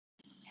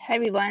Hi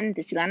everyone,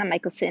 this is Ilana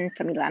Michelson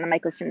from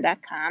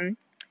IlanaMichelson.com. And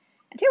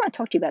today I want to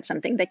talk to you about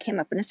something that came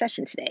up in a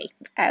session today.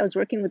 I was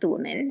working with a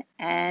woman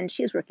and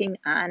she was working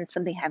on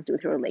something having to do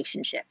with her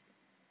relationship.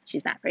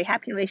 She's not very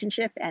happy in a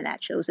relationship, and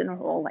that shows in her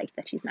whole life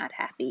that she's not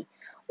happy.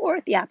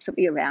 Or the opposite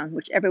way around,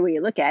 whichever way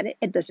you look at it,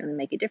 it doesn't really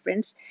make a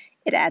difference.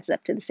 It adds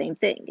up to the same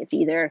thing. It's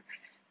either,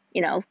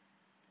 you know,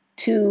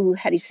 two,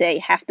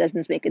 half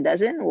dozens make a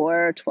dozen,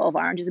 or 12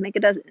 oranges make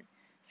a dozen.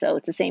 So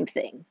it's the same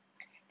thing.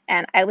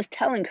 And I was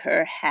telling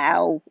her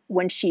how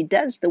when she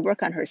does the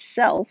work on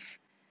herself,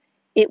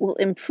 it will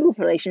improve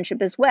her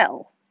relationship as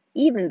well,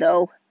 even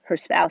though her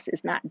spouse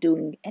is not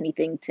doing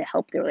anything to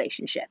help the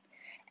relationship.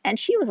 And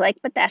she was like,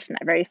 but that's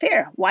not very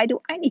fair. Why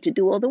do I need to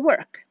do all the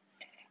work?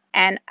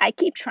 And I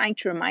keep trying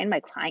to remind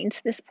my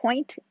clients this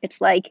point. It's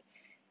like,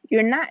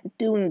 you're not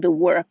doing the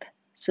work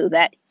so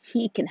that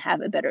he can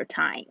have a better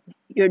time.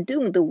 You're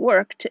doing the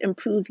work to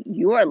improve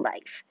your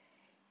life.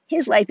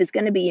 His life is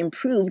going to be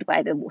improved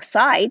by the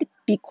side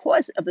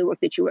because of the work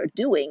that you are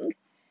doing.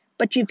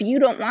 But if you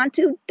don't want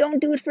to, don't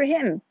do it for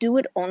him. Do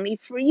it only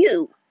for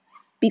you.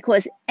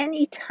 Because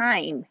any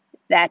time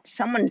that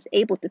someone is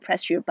able to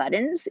press your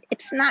buttons,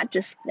 it's not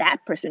just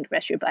that person to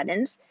press your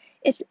buttons.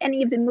 It's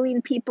any of the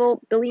billion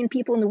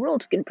people in the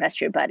world who can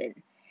press your button.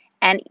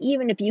 And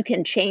even if you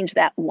can change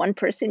that one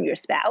person, your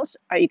spouse,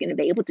 are you going to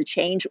be able to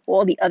change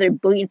all the other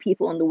billion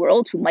people in the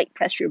world who might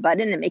press your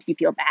button and make you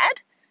feel bad?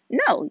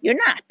 No, you're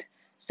not.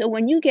 So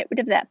when you get rid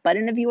of that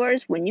button of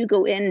yours, when you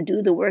go in,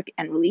 do the work,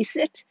 and release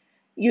it,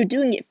 you're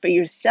doing it for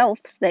yourself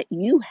so that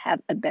you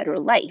have a better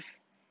life.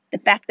 The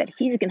fact that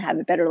he's going to have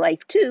a better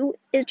life too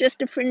is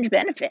just a fringe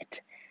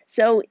benefit.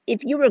 So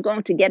if you were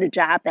going to get a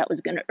job that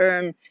was going to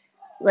earn,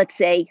 let's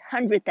say,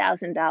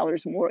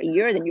 $100,000 more a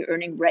year than you're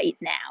earning right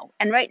now,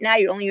 and right now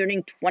you're only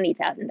earning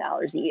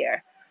 $20,000 a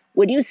year,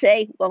 would you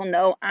say, well,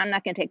 no, I'm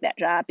not going to take that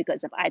job,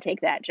 because if I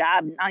take that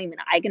job, not even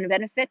I going to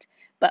benefit,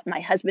 but my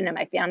husband and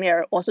my family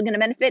are also going to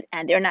benefit,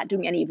 and they're not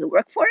doing any of the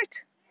work for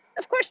it?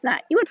 Of course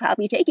not. You would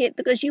probably take it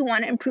because you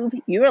want to improve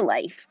your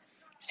life.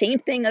 Same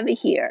thing over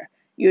here.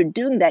 You're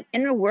doing that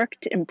inner work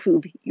to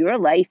improve your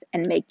life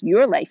and make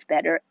your life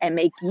better and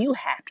make you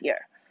happier.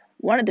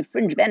 One of the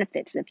fringe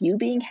benefits of you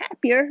being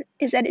happier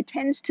is that it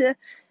tends to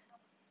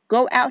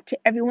go out to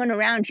everyone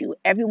around you.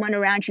 Everyone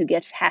around you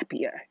gets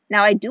happier.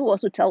 Now, I do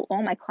also tell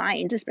all my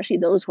clients, especially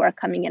those who are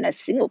coming in as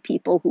single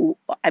people who,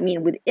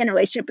 within a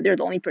relationship, but they're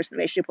the only person in a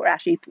relationship who are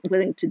actually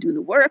willing to do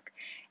the work.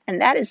 And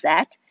that is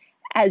that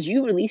as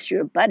you release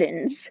your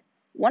buttons,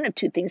 one of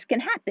two things can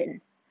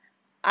happen.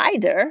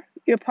 Either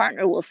your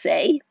partner will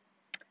say,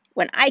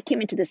 when I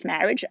came into this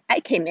marriage, I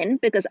came in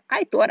because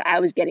I thought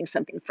I was getting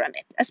something from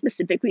it, a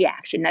specific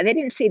reaction. Now, they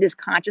didn't say this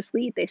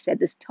consciously. They said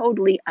this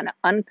totally on an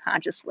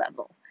unconscious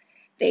level.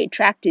 They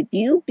attracted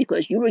you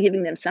because you were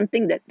giving them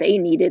something that they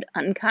needed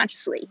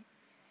unconsciously.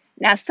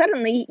 Now,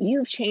 suddenly,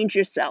 you've changed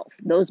yourself.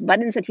 Those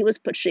buttons that he was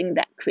pushing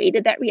that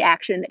created that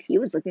reaction that he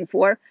was looking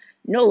for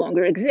no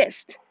longer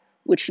exist,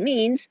 which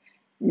means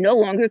no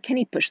longer can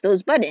he push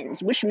those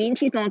buttons, which means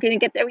he's no longer going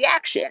to get the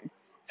reaction.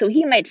 So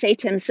he might say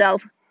to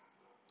himself,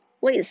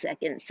 wait a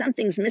second,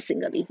 something's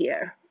missing over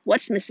here.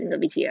 What's missing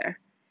over here?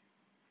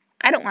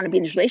 I don't want to be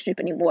in this relationship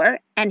anymore,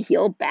 and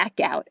he'll back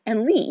out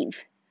and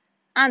leave.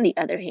 On the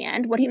other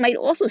hand, what he might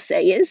also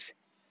say is,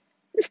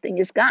 this thing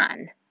is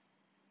gone.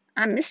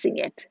 I'm missing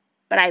it,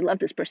 but I love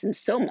this person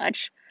so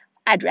much,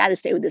 I'd rather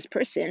stay with this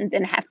person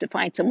than have to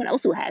find someone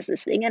else who has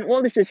this thing. And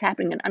all this is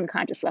happening at an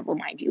unconscious level,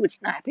 mind you.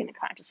 It's not happening at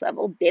a conscious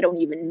level. They don't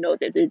even know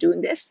that they're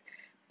doing this,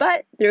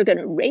 but they're going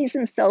to raise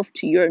themselves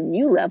to your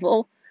new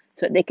level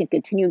so that they can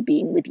continue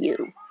being with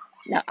you.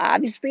 Now,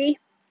 obviously,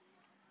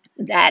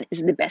 that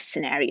is the best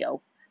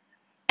scenario.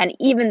 And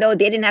even though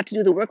they didn't have to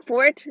do the work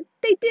for it,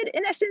 they did,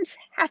 in essence,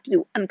 have to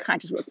do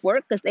unconscious work for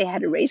it because they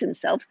had to raise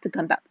themselves to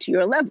come back to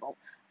your level.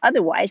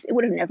 Otherwise, it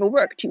would have never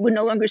worked. You would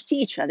no longer see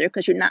each other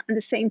because you're not on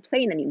the same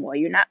plane anymore.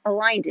 You're not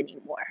aligned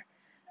anymore.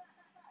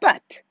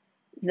 But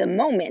the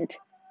moment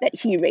that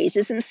he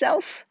raises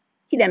himself,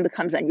 he then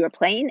becomes on your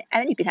plane,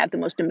 and then you can have the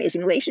most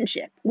amazing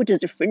relationship, which is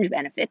the fringe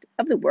benefit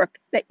of the work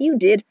that you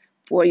did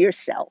for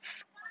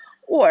yourself.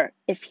 Or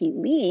if he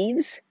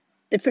leaves,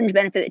 the fringe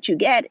benefit that you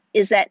get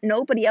is that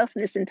nobody else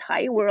in this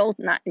entire world,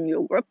 not in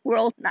your work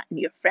world, not in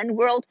your friend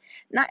world,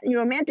 not in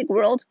your romantic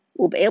world,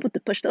 will be able to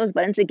push those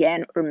buttons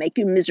again or make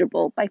you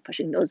miserable by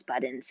pushing those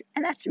buttons.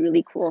 And that's a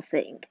really cool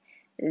thing.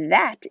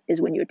 That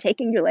is when you're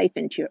taking your life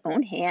into your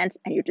own hands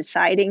and you're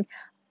deciding,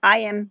 I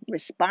am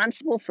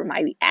responsible for my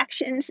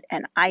reactions,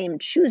 and I am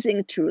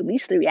choosing to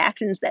release the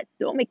reactions that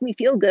don't make me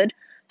feel good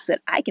so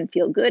that I can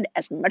feel good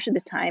as much of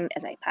the time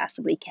as I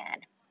possibly can.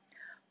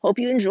 Hope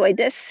you enjoyed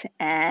this,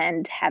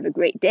 and have a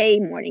great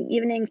day, morning,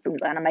 evening, from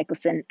Ilana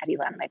Michelson at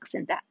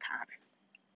IlanaMichelson.com.